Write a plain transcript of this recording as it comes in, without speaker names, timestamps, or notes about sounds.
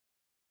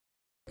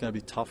going to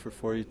be tougher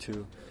for you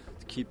to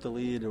keep the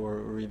lead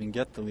or even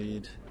get the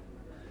lead.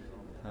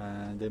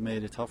 And they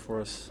made it tough for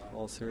us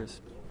all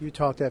series. You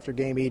talked after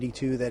game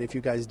 82 that if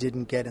you guys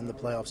didn't get in the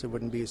playoffs, it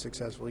wouldn't be a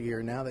successful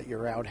year. Now that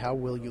you're out, how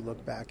will you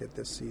look back at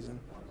this season?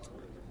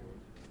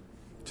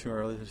 Too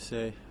early to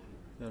say.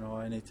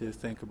 I need to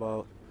think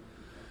about,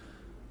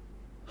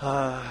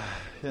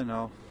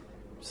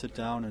 sit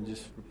down and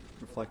just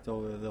reflect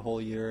over the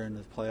whole year and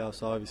the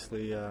playoffs.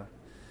 Obviously,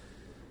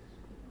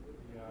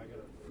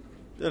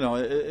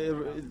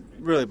 it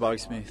really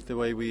bugs me the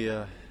way we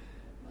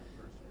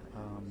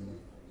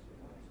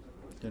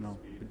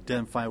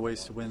didn't find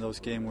ways to win those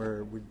games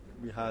where we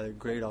had a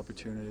great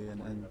opportunity,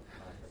 and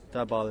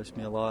that bothers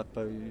me a lot.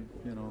 But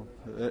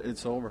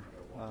it's over.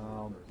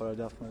 But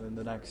definitely in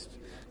the next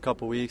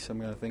couple of weeks, I'm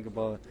going to think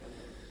about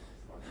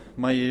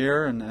my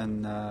year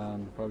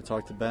and probably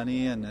talk to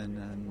Benny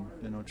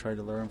and try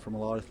to learn from a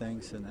lot of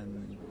things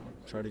and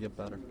try to get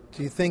better.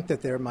 Do you think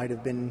that there might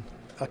have been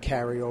a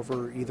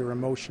carryover either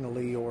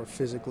emotionally or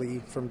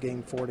physically from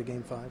Game 4 to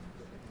Game 5?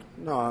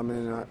 No, I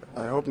mean,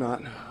 I hope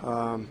not.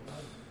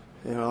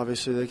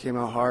 Obviously they came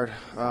out hard,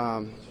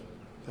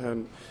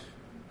 and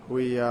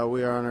we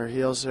are on our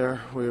heels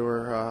there. We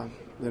were,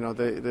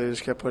 they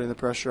just kept putting the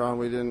pressure on.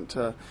 We didn't.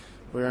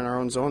 We were in our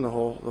own zone the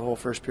whole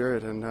first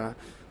period, and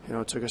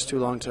it took us too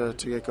long to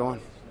get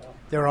going.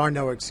 There are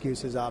no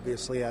excuses,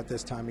 obviously, at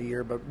this time of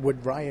year, but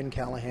would Ryan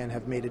Callahan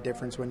have made a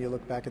difference when you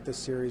look back at this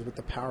series with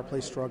the power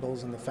play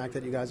struggles and the fact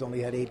that you guys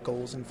only had 8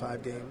 goals in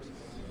 5 games?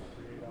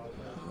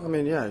 I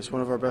mean, yeah, he's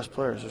one of our best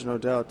players. There's no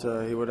doubt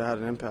he would have had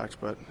an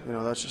impact, but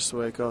that's just the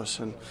way it goes,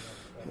 and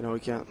we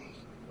can't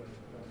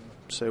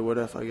say what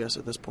if, I guess,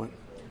 at this point.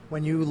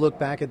 When you look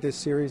back at this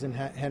series, and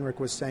Henrik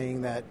was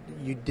saying that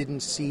you didn't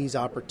seize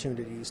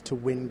opportunities to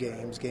win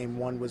games. Game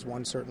 1 was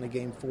one, certainly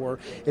Game 4.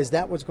 Is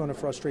that what's going to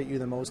frustrate you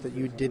the most, that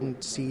you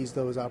didn't seize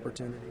those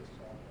opportunities?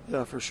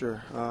 Yeah, for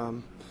sure.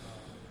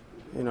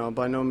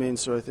 By no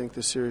means do I think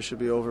the series should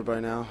be over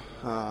by now.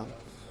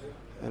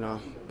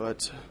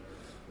 But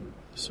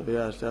so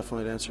yeah,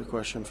 definitely to answer your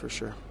question, for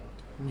sure.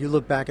 When you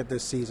look back at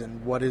this season,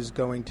 what is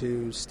going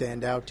to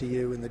stand out to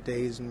you in the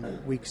days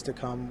and weeks to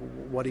come?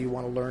 What do you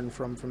want to learn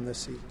from this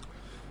season?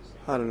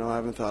 I don't know. I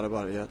haven't thought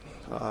about it yet.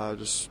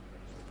 Just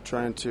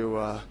trying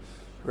to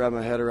wrap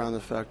my head around the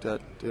fact that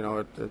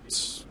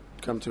it's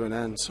come to an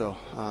end. So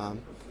I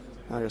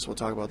guess we'll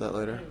talk about that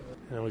later.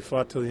 We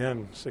fought till the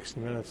end,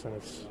 60 minutes, and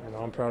it's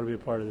I'm proud to be a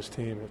part of this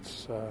team. It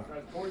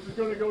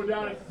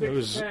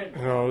was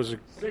a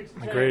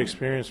great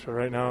experience, but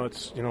right now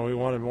it's we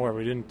wanted more.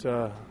 We didn't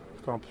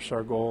accomplish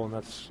our goal, and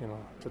that's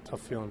it's a tough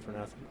feeling for an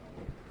athlete.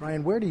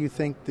 Ryan, where do you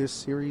think this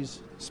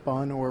series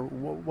spun, or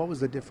what was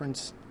the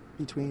difference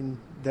between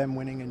them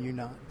winning and you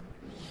not?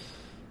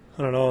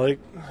 I don't know.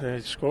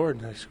 They scored.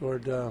 They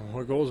scored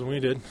more goals than we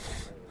did.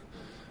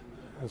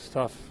 It's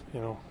tough, They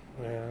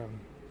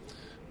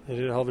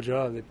did a hell of a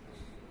job. They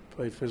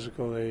played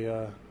physical.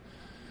 They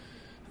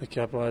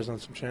capitalized on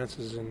some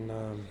chances, and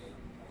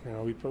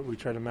we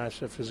tried to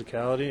match that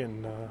physicality.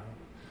 And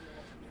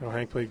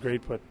Hank played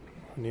great, but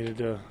we needed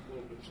to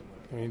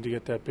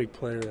get that big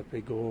player, that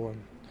big goal,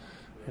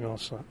 and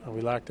so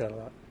we lacked that a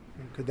lot.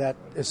 Could that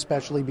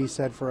especially be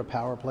said for a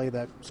power play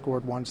that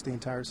scored once the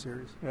entire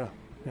series? Yeah,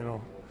 we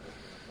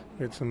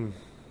had some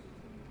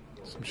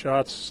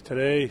shots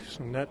today,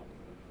 some net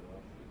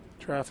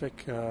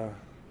traffic.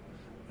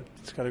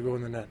 It's got to go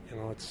in the net.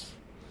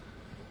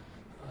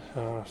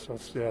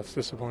 It's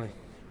disappointing.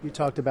 You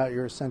talked about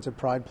your sense of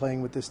pride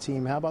playing with this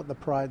team. How about the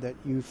pride that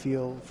you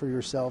feel for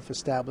yourself,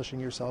 establishing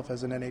yourself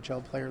as an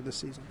NHL player this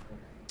season?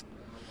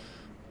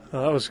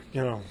 That was,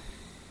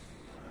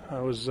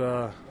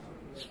 I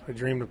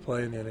dreamed to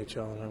play in the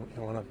NHL, and I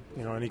want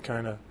to, any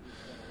kind of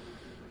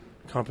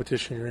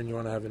competition you're in, you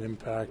want to have an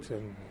impact.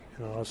 And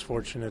I was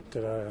fortunate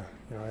that I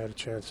had a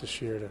chance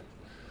this year to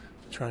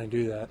try and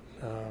do that.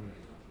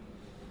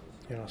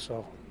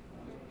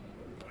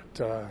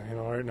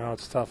 Right now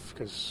it's tough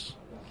because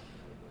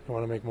you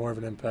want to make more of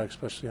an impact,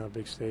 especially on a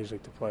big stage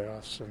like the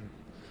playoffs. And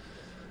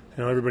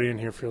everybody in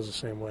here feels the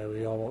same way.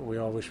 We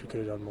all wish we could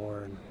have done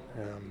more. And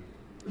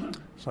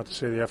it's not to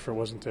say the effort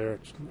wasn't there.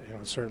 It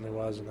certainly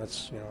was, and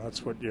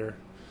that's what you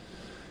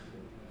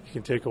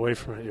can take away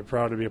from it. You're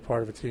proud to be a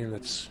part of a team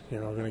that's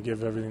going to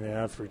give everything they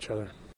have for each other.